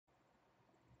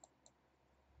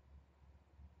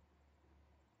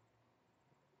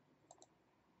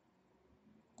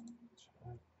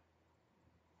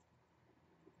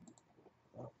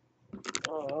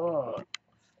Alright,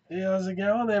 how's it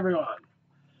going, everyone?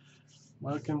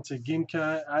 Welcome to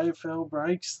Gimko AFL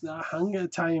Breaks the Hunger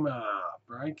Tamer,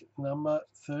 break number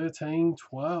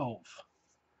 1312.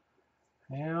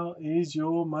 How is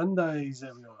your Mondays,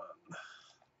 everyone?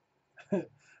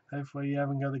 Hopefully you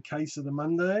haven't got a case of the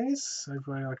Mondays.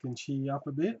 Hopefully I can cheer you up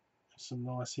a bit with some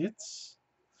nice hits.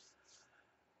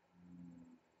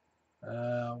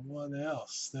 What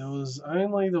else? There was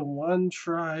only the one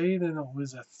trade, and it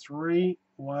was a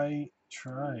three-way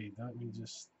trade. Let me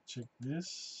just check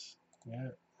this. Yeah,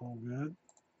 all good.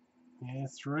 Yeah,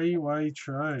 three-way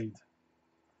trade.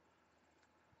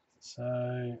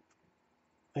 So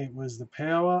it was the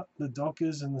Power, the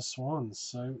Dockers, and the Swans.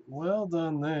 So well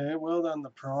done there. Well done to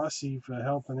Pricey for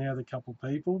helping out a couple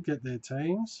people get their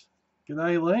teams.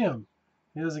 G'day, Liam.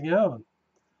 How's it going?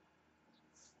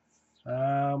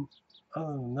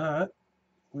 Other than that,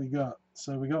 we got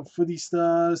Footy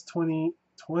Stars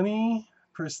 2020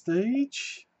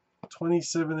 Prestige,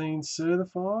 2017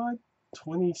 Certified,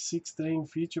 2016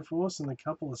 Future Force, and a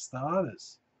couple of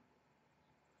starters.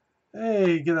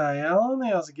 Hey, g'day Alan,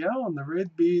 how's it going? The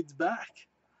Redbeard's back.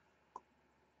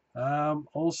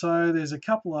 Also, there's a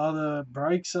couple other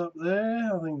breaks up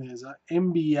there. I think there's a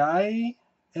NBA,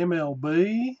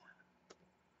 MLB,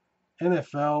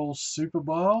 NFL Super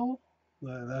Bowl.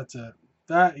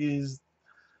 That is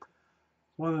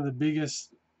one of the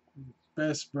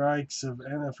best breaks of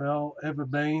NFL ever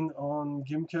been on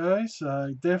Gimko.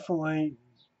 So definitely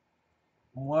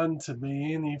one to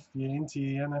be in if you're into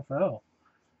the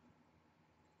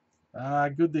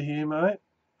NFL. Good to hear, mate.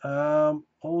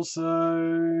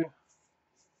 Also,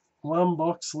 one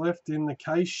box left in the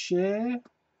case share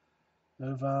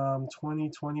of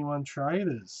 2021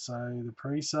 traders. So the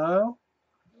pre-sale.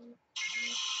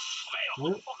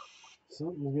 Oh,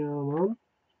 something's going on.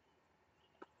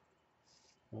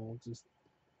 I'll just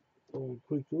do a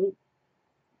quick look.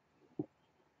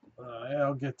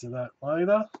 I'll get to that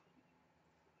later.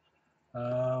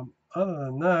 Other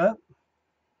than that,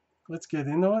 let's get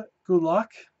into it. Good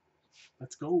luck.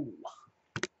 Let's go.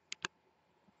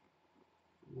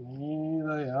 Here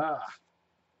they are.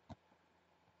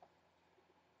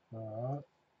 Alright,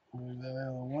 move that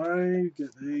out of the way.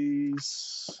 Get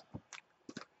these.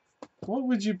 What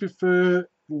would you prefer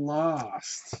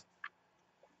last?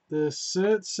 The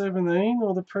Cert 17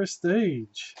 or the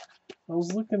Prestige? I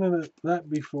was looking at that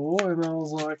before and I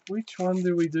was like, which one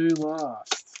do we do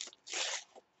last?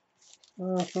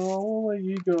 I thought, I'll let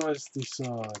you guys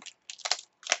decide.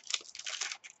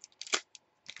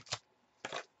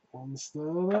 One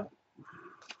starter.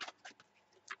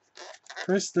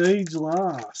 Prestige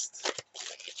last.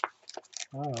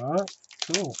 Alright,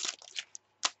 cool.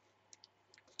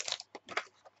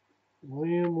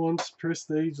 Liam wants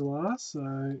Prestige last, so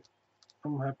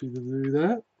I'm happy to do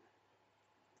that.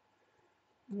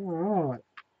 Alright.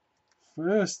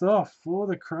 First off, for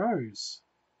the Crows.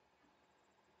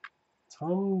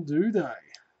 Tom Duday.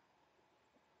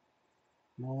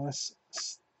 Nice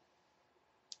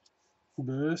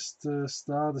burst to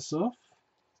start us off.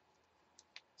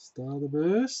 Starter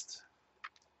burst.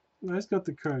 Who's got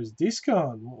the Crows?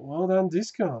 Discon. Well done,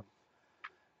 Discon.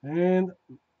 And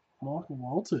Michael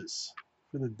Walters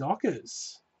for the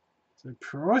Dockers. So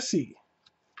Pricey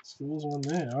scores one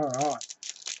there. Alright.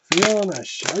 Feeling a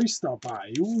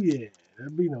showstopper. Oh yeah,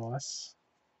 that'd be nice.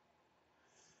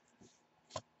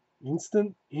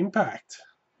 Instant Impact.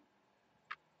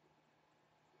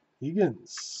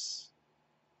 Higgins.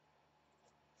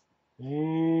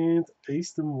 And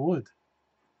Easton Wood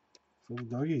for the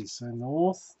Doggies. So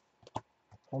North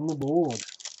on the board.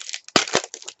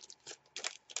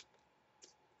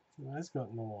 Who's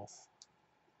got North?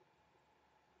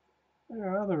 There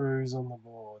are other Roos on the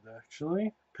board,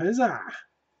 actually. Pezza.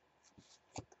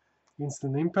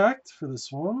 Instant Impact for the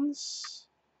Swans.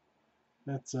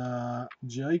 That's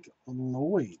Jake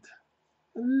Lloyd.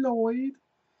 Braden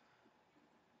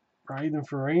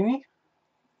Farini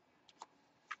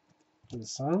for the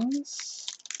Suns.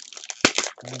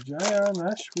 And J.R.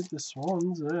 Nash with the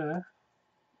Swans there.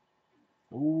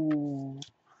 Ooh.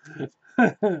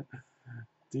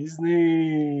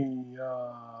 Disney.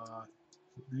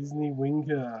 Disney wing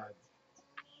card.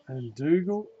 And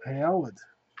Dougal Howard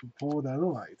for Port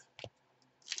Adelaide.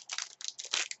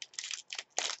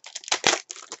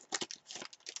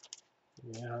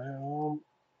 Yeah,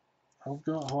 I've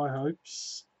got high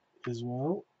hopes as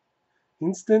well.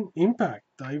 Instant Impact,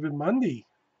 David Mundy.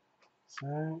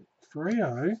 So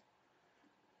Freo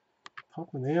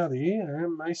popping out here,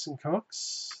 and Mason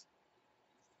Cox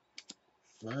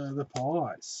for the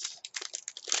Pies.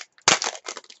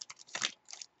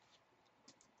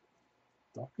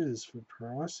 Dockers for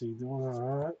Pricey doing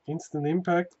alright. Instant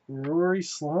Impact, Rory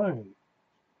Sloane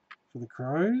for the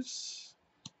Crows.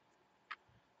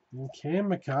 And Cam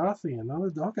McCarthy, another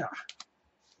Docker.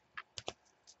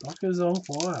 Dockers on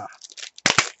fire.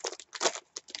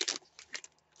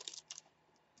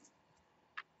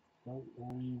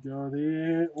 What we got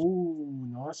here? Oh,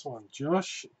 nice one.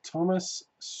 Josh Thomas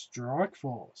Strike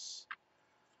Force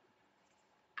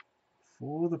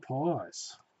for the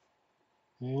Pies.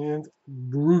 And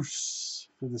Bruce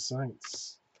for the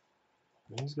Saints.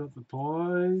 He's got the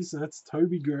Pies. That's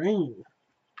Toby Green.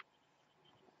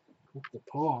 Got the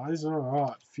Pies.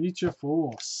 Alright. Future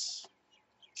Force.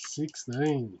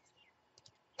 16.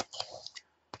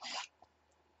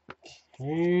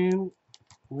 Can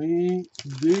we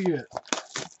dig it?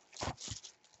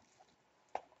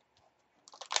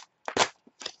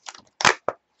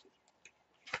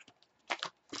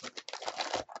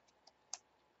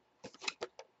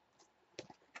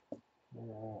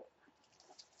 Alright.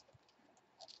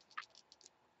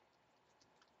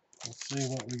 Let's see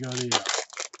what we got here.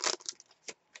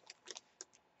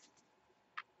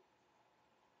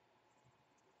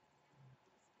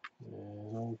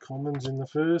 There's all commons in the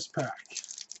first pack.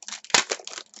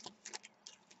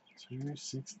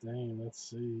 216. Let's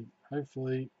see.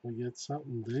 Hopefully we get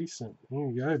something decent. Here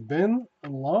we go. Ben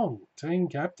Long, team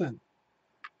captain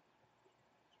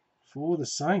for the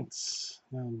Saints.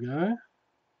 There we go.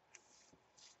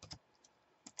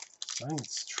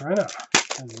 Saints trainer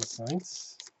as the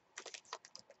Saints.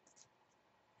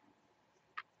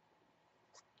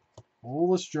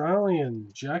 All Australian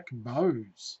Jack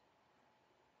Bowes.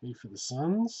 Be for the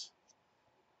Suns.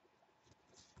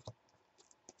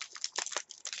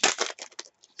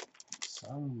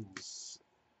 Suns.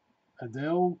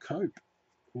 Adele Cope.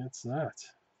 Gets that.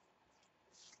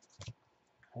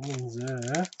 Collins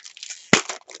there.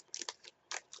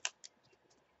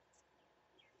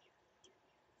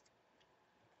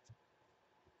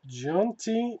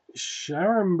 Jonty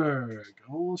Scharenberg,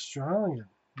 All Australian.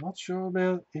 Not sure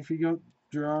about if he got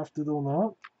drafted or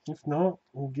not. If not,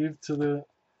 we'll give to the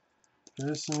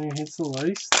person who hits the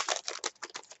least.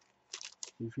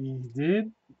 If he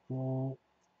did, we'll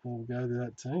go to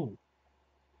that team.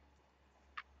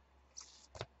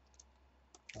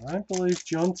 I don't believe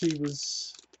Jonty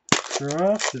was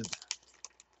drafted.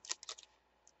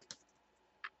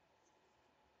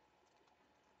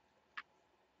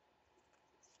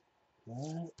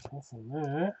 No, nothing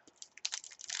there.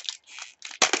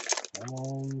 Come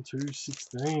on,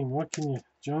 216. What can you...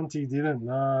 Jonty didn't.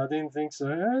 No, I didn't think so.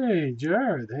 Hey,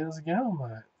 Jared, how's it going,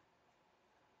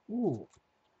 mate? Ooh.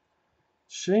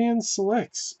 Sheehan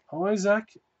selects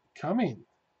Isaac Cumming.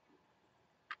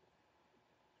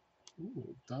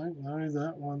 Ooh, don't know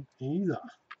that one either.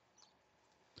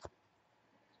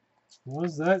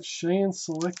 Was that Sheehan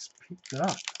selects picked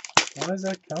up?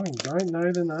 Isaac Cumming. Don't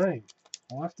know the name.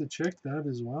 I'll have to check that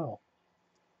as well.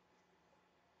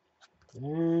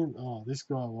 And, oh, this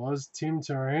guy was Tim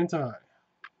Taranto.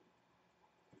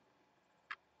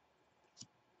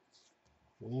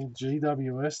 Yeah,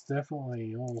 GWS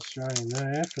definitely All Australian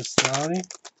there for starting.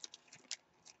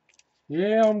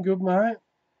 Yeah, I'm good, mate.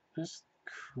 Just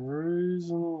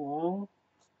cruising along.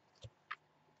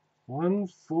 One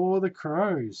for the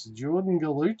Crows. Jordan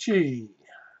Gallucci,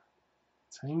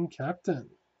 team captain.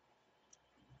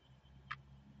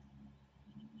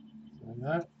 And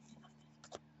that.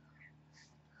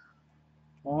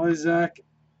 Isaac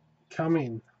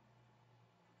Cumming.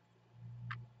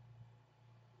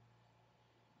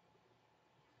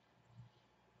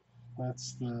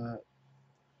 That's the...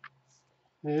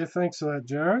 Yeah, thanks for that,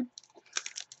 Jared.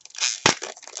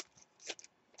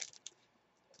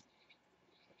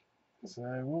 So,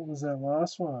 what was that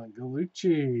last one?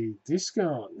 Gallucci.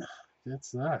 Discon.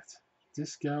 Gets that.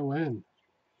 Disco N.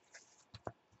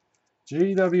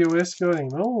 GWS got him.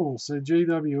 Oh, so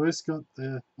GWS got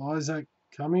the Isaac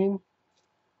Cumming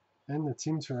and the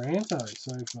Tim Taranto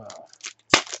so far.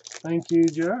 Thank you,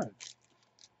 Jared.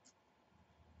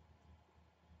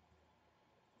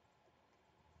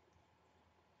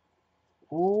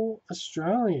 All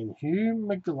Australian, Hugh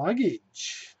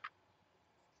McLuggage.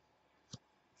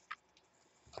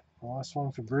 Nice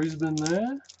one for Brisbane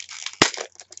there.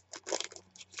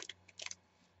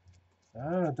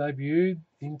 Ah, debuted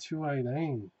in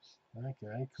 218.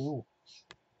 Okay, cool.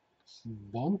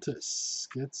 Bontus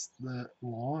gets the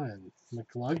line.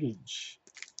 McLuggage.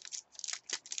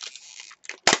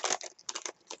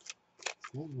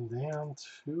 Getting down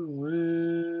to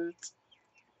it.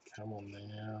 Come on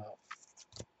now.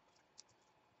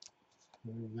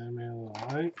 Move them out of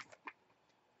the way.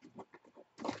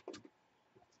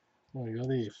 What we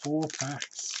got here? 4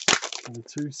 packs. for the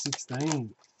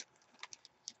 216.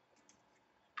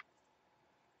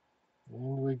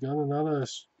 And we got another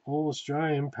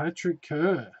All-Australian, Patrick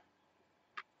Kerr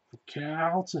for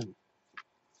Carlton.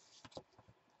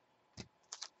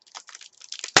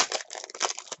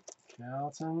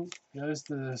 Carlton goes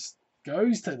to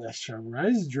the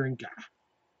Shiraz drinker.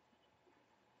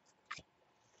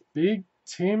 Big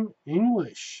Tim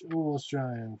English,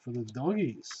 All-Australian for the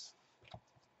Doggies.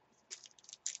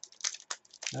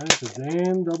 Goes to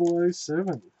Dan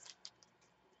 007.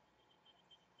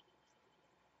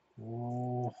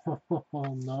 Oh,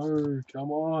 no,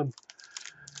 come on.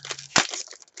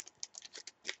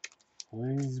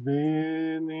 Please be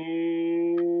in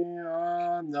the...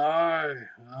 Oh, no.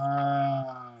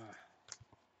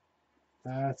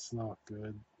 That's not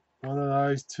good. One of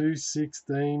those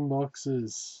 216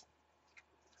 boxes.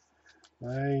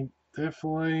 They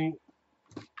definitely...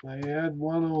 They had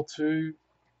one or two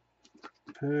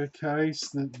per case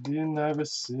that didn't have a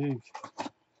SIG.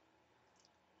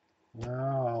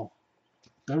 Wow.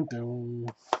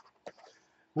 Don't.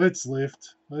 Let's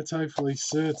lift. Let's hopefully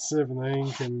Cert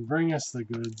 17 can bring us the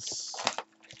goods.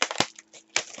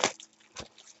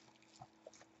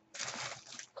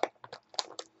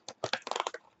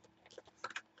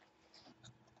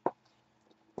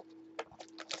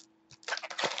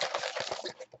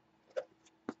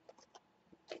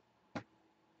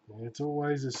 Yeah, it's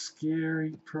always a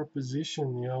scary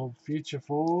proposition, the old Future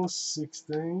Force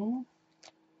 16.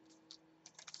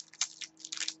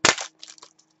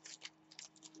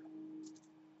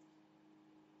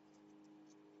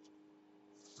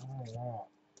 Alright.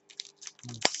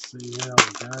 Let's see how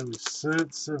we go with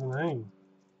Cert 17.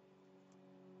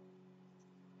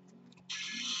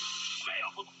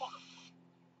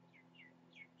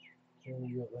 What we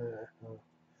got there?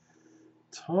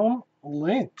 Tom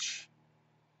Lynch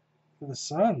for the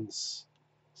Suns.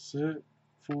 Cert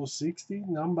 460,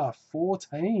 number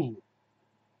 14.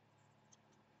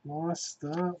 Nice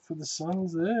start for the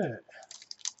Suns there.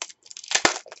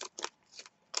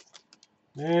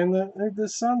 And the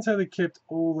Suns had kept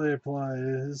all their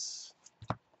players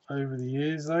over the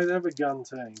years. They'd have a gun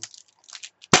team.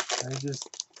 They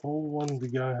just all wanted to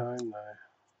go home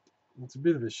though. It's a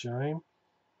bit of a shame.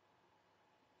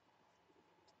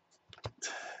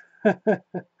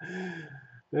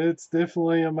 It's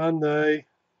definitely a Monday.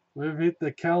 We've hit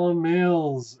the Callum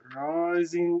Mills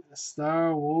Rising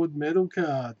Star Award medal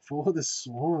card for the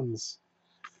Swans.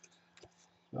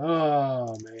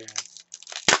 Oh man.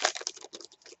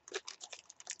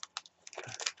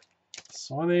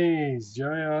 Swannies,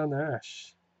 J.R.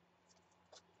 Nash.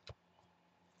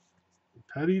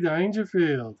 Paddy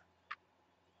Dangerfield.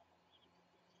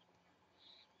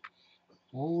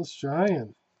 All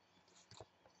Australian.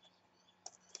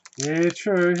 Yeah,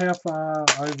 true. How far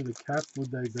over the cap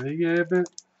would they be? Yeah, but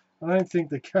I don't think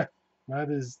the cap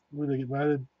matters. Would it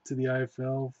mattered to the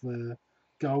AFL for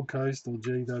Gold Coast or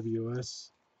GWS?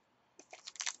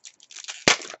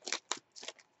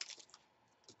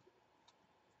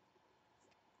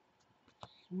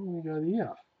 What do we got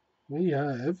here? We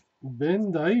have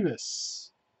Ben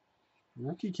Davis.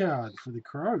 Rookie card for the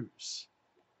Crows.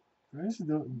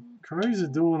 Crows are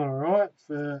doing alright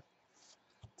for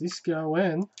Disco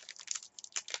N.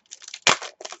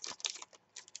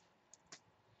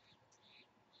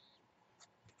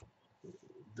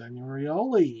 Daniel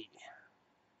Rioli.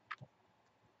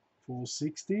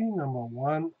 460, number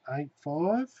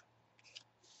 185.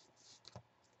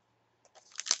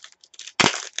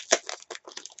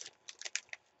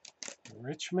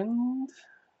 Richmond.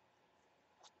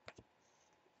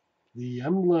 The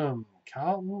emblem,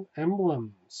 Carlton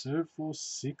emblem, Cert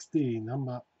 460,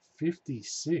 number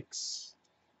 56.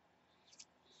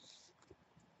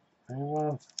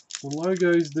 And, the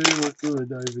logos do look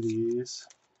good over the years.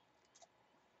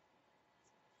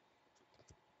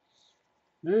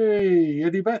 Hey,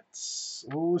 Eddie Betts,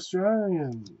 All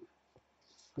Australian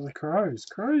for the Crows.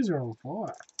 Crows are on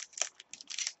fire.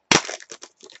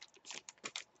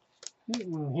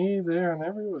 Hitting here, there, and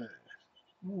everywhere.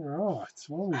 Alright,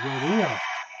 what we got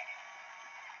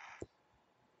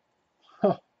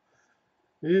here?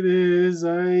 It is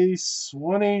a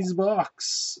Swannies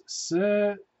box.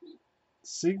 Cert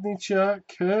signature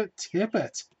Kurt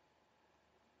Tippett.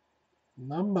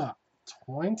 Number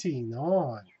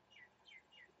 29.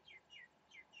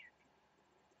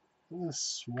 The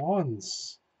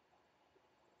Swans.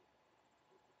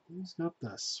 Who's got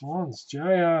the Swans?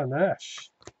 J.R. Nash.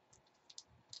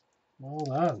 Well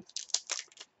done.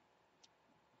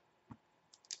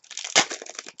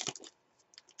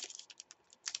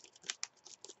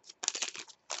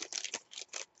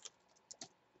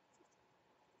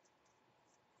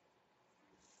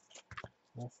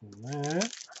 And there.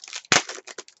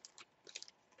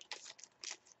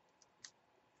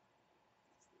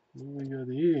 What we got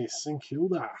here? St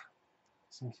Kilda.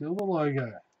 St Kilda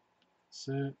logo.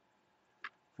 Cert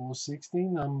 460,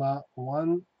 number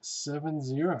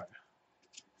 170.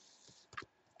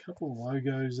 Couple of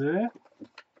logos there.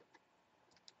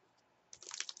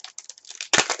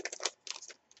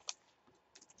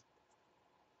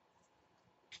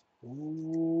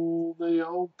 Ooh, the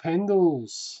old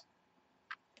Pendles.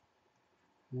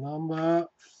 Number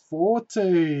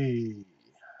 40.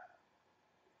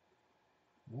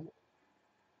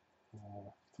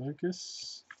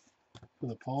 Focus for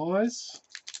the Pies.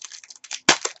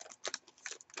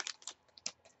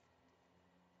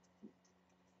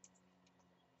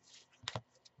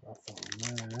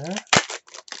 Nothing there.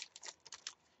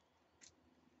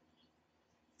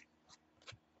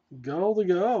 Goal to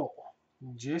goal.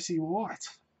 Jesse White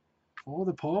for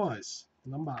the Pies.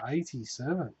 Number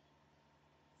 87.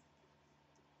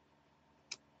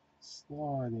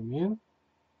 Slide him in.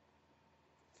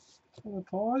 For the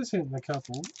Pies, hitting a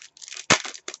couple.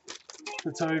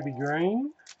 For Toby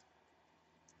Green.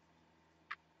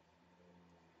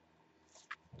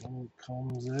 All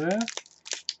comes there.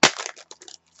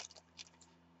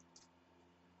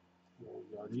 What we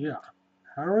got here?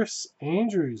 Harris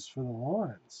Andrews for the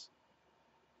Lions.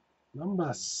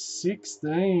 Number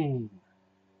 16.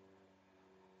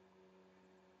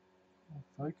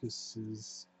 Focus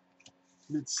is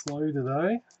a bit slow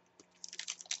today.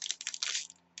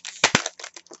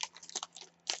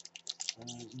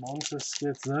 Montes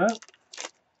gets that.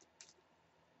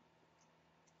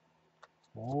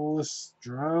 All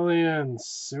Australian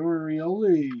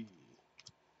Surioli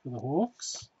for the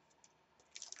Hawks.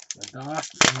 The Dark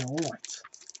Knight.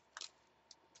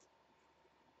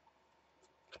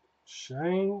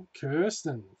 Shane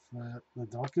Kirsten for the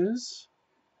Dockers.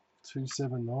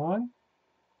 279.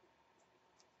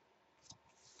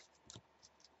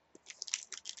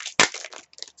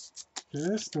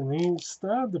 Kirsten, he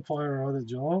started to play right at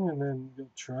Geelong and then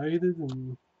got traded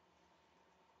and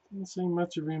didn't see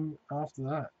much of him after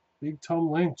that. Big Tom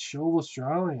Lynch, All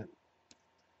Australian.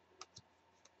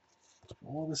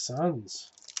 For the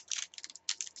Suns.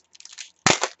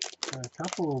 A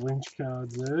couple of Lynch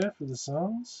cards there for the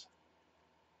Suns.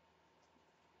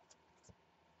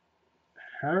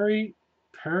 Harry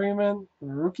Perryman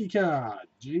rookie card,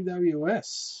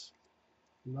 GWS,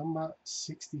 number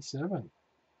 67.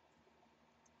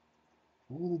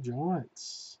 For the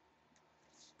Giants.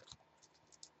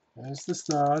 There's the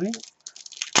starting.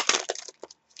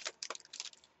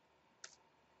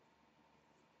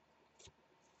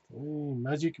 Ooh,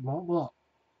 Magic Motlop.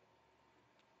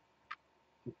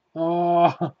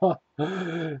 Oh,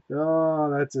 oh,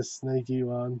 that's a sneaky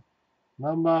one.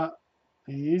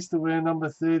 He used to wear number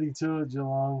 32 at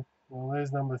Geelong. Well,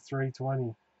 there's number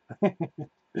 320.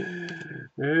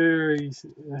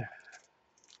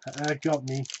 That got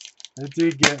me. It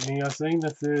did get me. I seen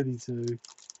the 32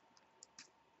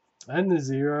 and the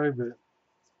 0, but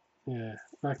yeah,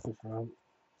 back to front.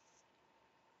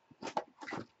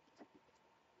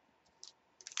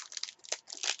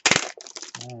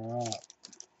 All right.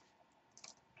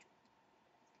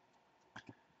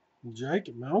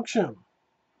 Jake Melksham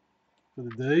for the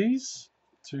D's,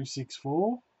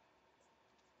 264.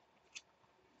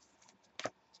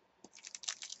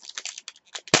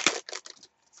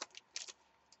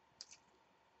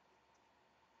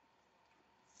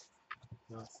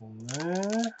 Nothing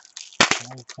there.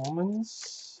 All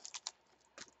commons.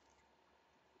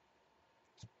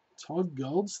 Todd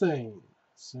Goldstein,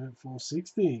 cert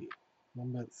 460,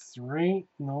 number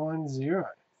 390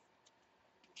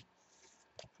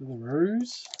 for the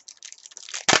Roos.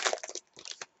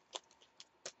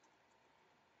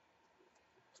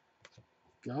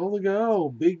 Goal to goal,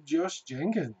 Big Josh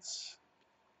Jenkins,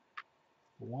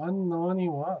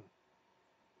 191.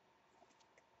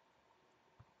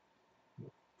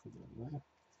 Put that there.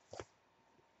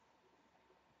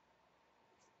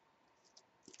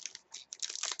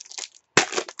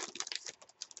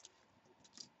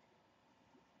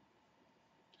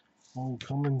 All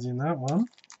commons in that one.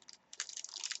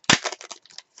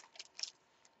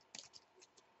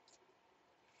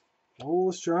 All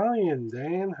Australian,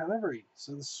 Dan Hanbury.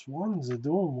 So the Swans are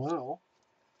doing well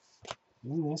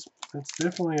in this. It's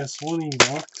definitely a Swanee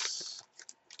box.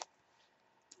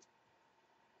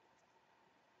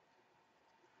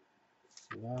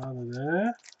 Lada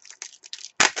there.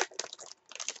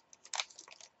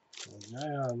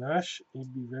 J.R. Nash,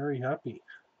 he'd be very happy.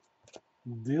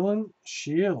 Dylan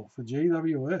Shield for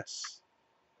GWS,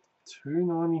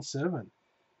 297.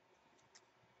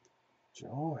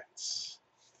 Giants.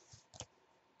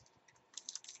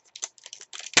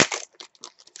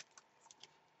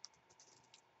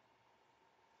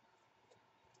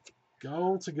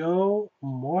 Goal to goal,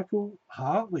 Michael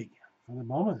Hartley for the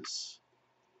Bombers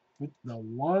with the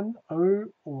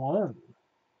 101.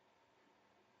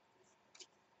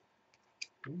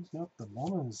 Who's got the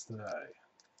Bombers today?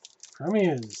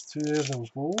 Premiers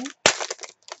 2004.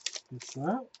 What's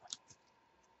that?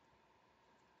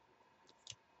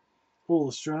 All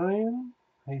Australian.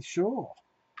 He's sure.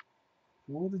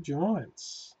 For the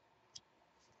Giants.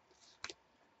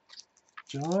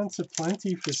 Giants are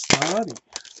plenty for starting.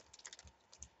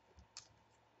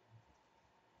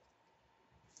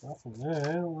 Nothing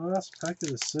there. Last pack of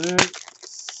the set.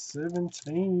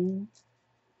 17.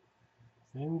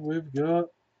 And we've got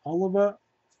Oliver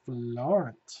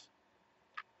Florent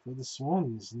for the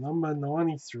Swans, number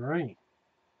 93.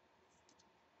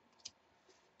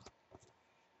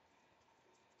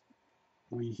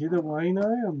 We hit away now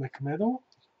on McMedal.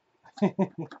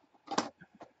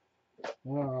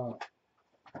 Alright.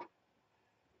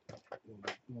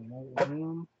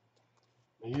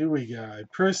 Here we go.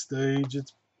 Prestige.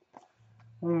 It's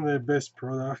one of their best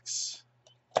products.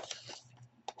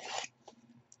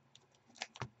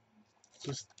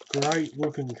 Just great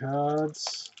looking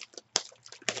cards.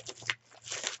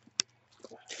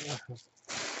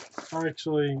 I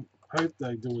actually hope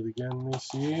they do it again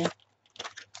this year.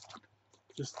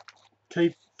 Just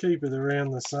keep it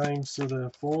around the same sort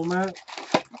of format.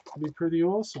 It'd be pretty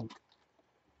awesome.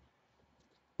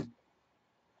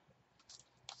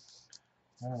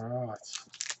 Alright.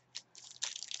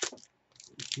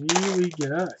 Here we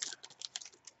go.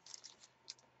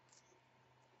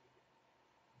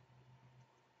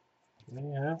 We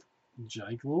have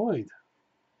Jake Lloyd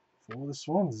for the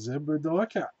Swans, Zebra die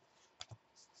cut.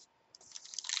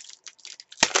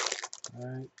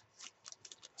 Right.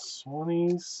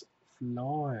 Swannies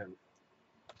flying.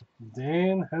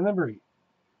 Dan Hanbury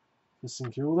for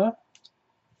St Kilda.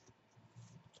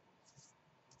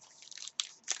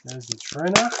 There's the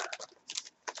trainer.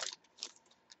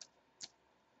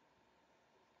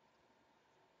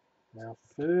 Our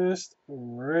first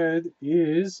red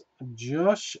is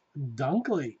Josh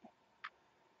Dunkley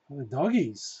for the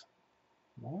Doggies.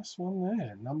 Nice one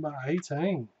there, number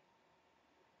 18.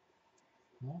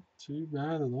 Not too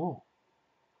bad at all.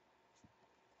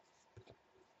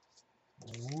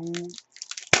 And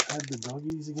add the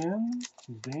Doggies again.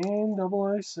 Dan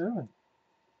 007.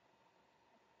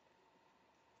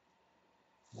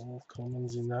 More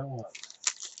commons in that one.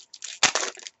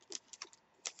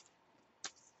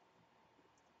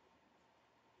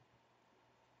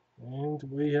 And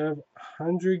we have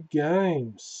 100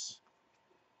 games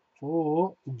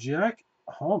for Jack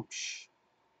Humpsh.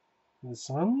 The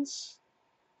Suns.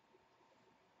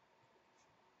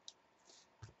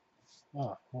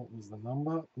 Oh, what was the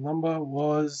number? Number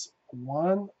was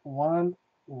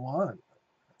 111.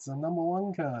 It's the number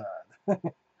 1 card.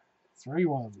 3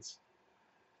 ones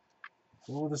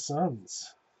for the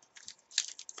Suns.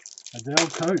 Adele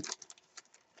Cope.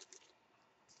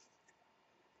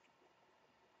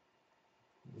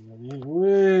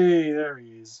 Whee, there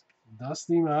he is.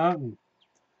 Dusty Martin.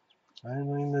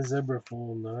 Only in the zebra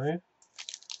form though.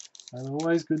 And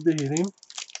always good to hit him.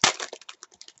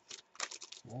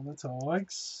 On the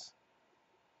Tigers.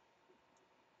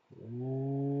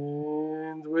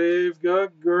 And we've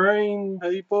got green,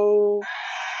 people.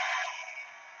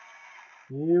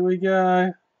 Here we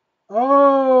go.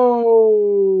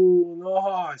 Oh,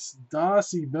 nice.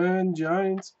 Darcy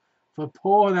Byrne-Jones for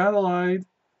Port Adelaide.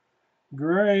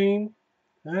 Green.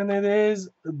 And it is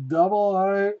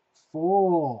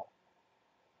 004.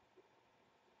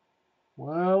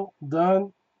 Well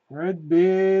done,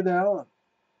 Redbeard Allen.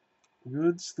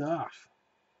 Good stuff.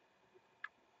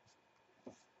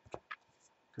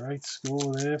 Great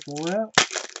score there for you.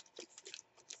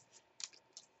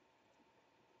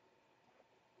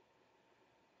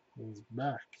 He's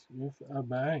back with a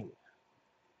bang.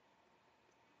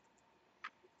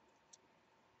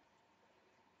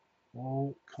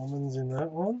 All commons in that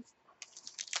one.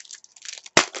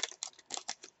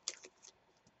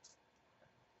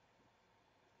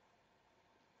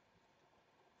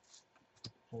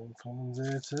 All commons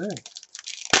there too.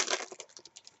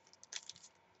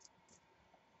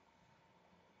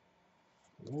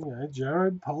 There we go,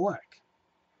 Jared Pollack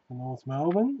for North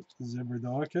Melbourne, Zebra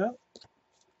die cut.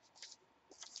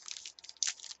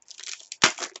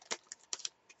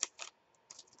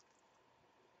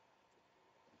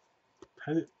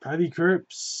 Paddy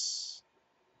Cripps.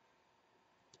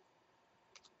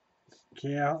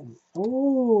 Cowton.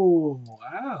 Oh,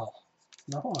 wow.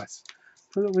 Nice.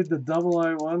 Put it with the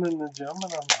 001 and the jumper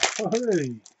number.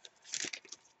 Hey.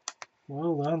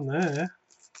 Well done there.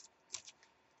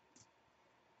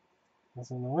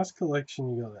 That's a nice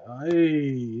collection you got there.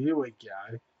 Hey, here we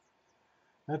go.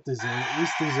 This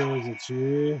deserves a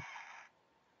cheer.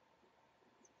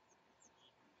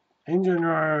 Engine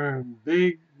room,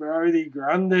 Big Brody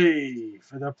Grundy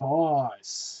for the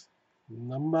Pies.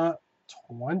 Number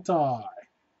 20.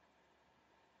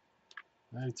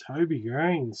 Hey, Toby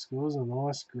Green scores a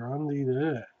nice Grundy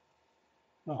there.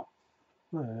 Oh,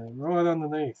 no, right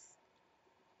underneath.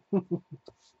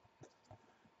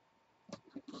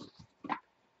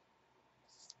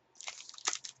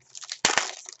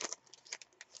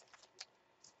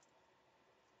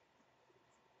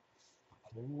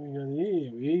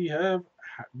 We have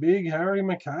Big Harry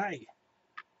McKay.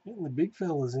 Getting the big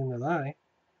fellas in today.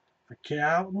 For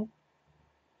Carlton,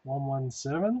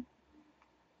 117.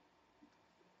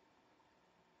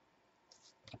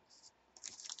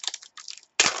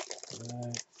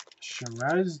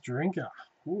 Shiraz Drinker.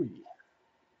 Ooh.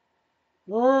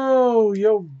 Oh,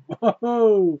 yo,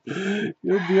 oh,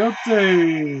 yo,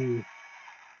 beauty.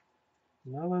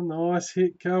 Another nice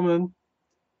hit coming.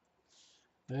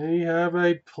 There you have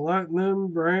a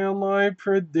Platinum Brownlow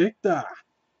Predictor.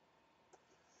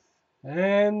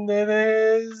 And it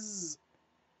is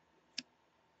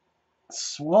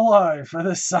Swallow for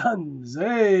the Suns.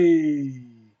 Hey!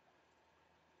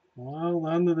 Well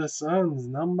done to the Suns.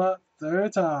 Number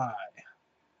 30.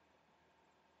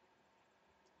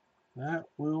 That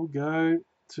will go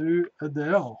to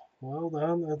Adele. Well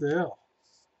done, Adele.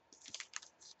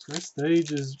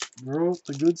 Prestige has brought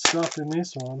the good stuff in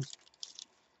this one.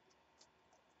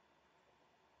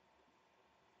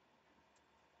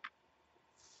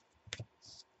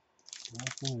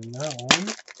 Nothing in that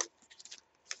one.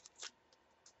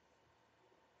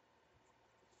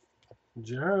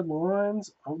 Jared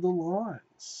Lyons of the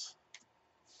Lions.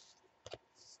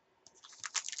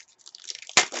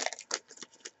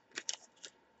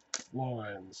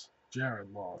 Lyons.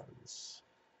 Jared Lyons.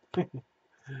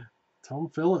 Tom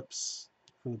Phillips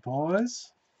for the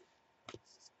Pies.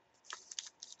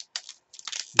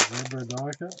 Zebra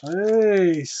Diker.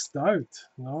 Hey, stoked.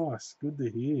 Nice. Good to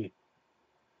hear.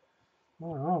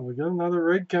 Alright, we got another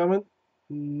red coming.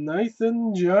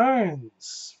 Nathan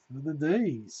Jones for the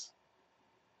D's.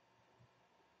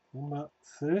 Number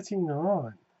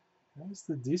 39. There's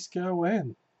the disco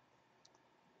N.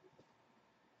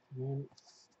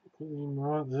 Put him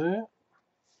right there.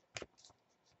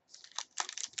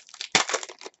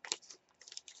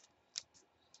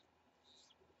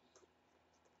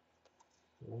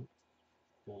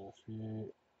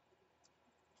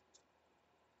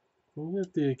 We'll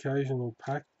get the occasional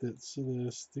pack that sort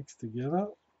of sticks together.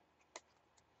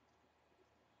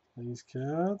 These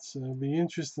cards. So it'll be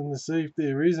interesting to see if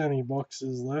there is any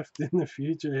boxes left in the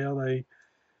future, how they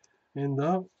end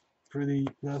up. Pretty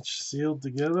much sealed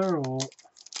together, or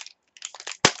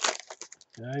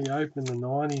yeah, you open the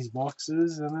 90s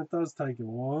boxes and it does take a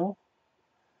while.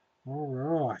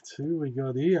 Alright, who we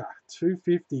got here?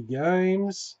 250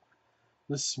 games.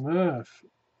 The Smurf,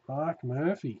 Mark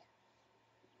Murphy.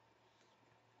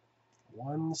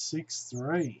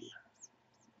 163.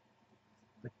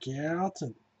 The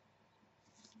Carlton.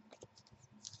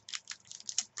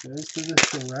 Goes to the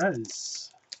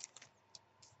Shiraz.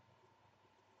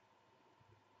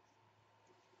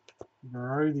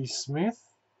 Brody Smith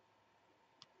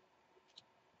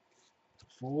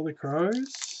for the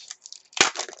Crows.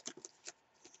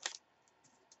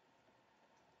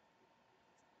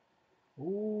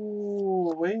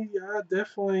 Ooh, we are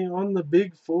definitely on the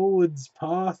big forwards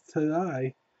path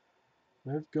today.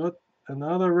 We've got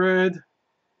another red,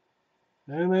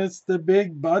 and it's the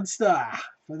big Budster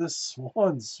for the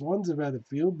Swans. Swans have had a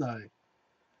field day.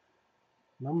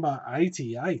 Number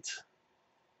 88.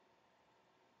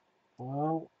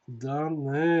 Well done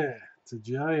there to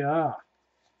JR.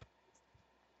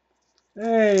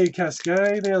 Hey,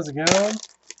 Cascade, how's it going?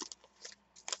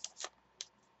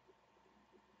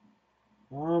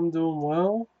 I'm doing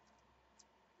well.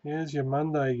 How's your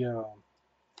Monday going?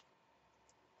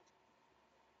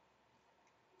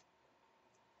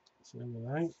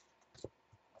 7, 8.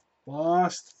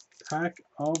 Last pack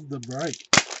of the break.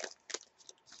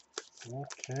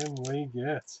 What can we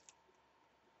get?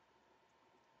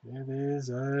 It is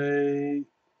the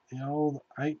old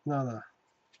 8 nutter.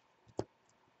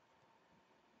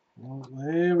 Well,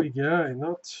 there we go.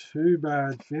 Not too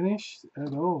bad finish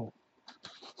at all.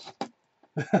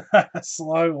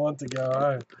 Slow one to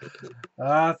go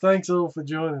home. Thanks all for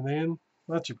joining in.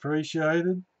 Much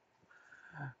appreciated.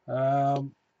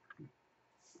 Good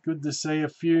to see a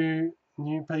few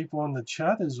new people on the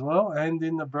chat as well and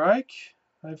in the break.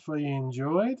 Hopefully you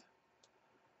enjoyed.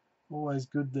 Always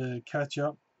good to catch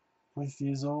up with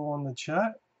you all on the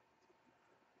chat.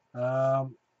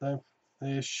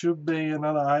 There should be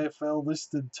another AFL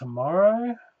listed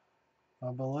tomorrow,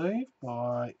 I believe,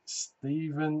 by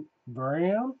Stephen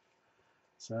Brown.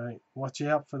 So watch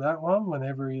out for that one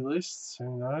whenever he lists.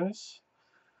 Who knows?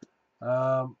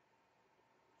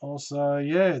 Also,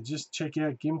 yeah, just check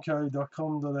out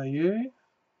gimko.com.au.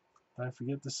 Don't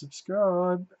forget to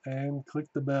subscribe and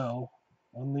click the bell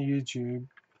on the YouTube.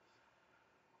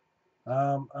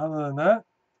 Other than that,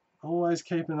 always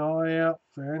keep an eye out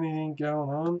for anything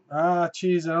going on.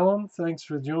 Cheers, Alan. Thanks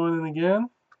for joining again.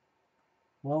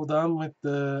 Well done with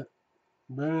the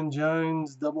Burn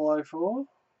Jones 004.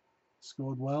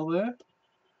 Scored well there.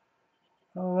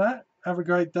 Other than that, have a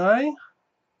great day.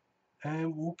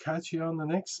 And we'll catch you on the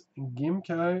next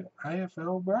Gimko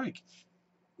AFL break.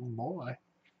 Bye.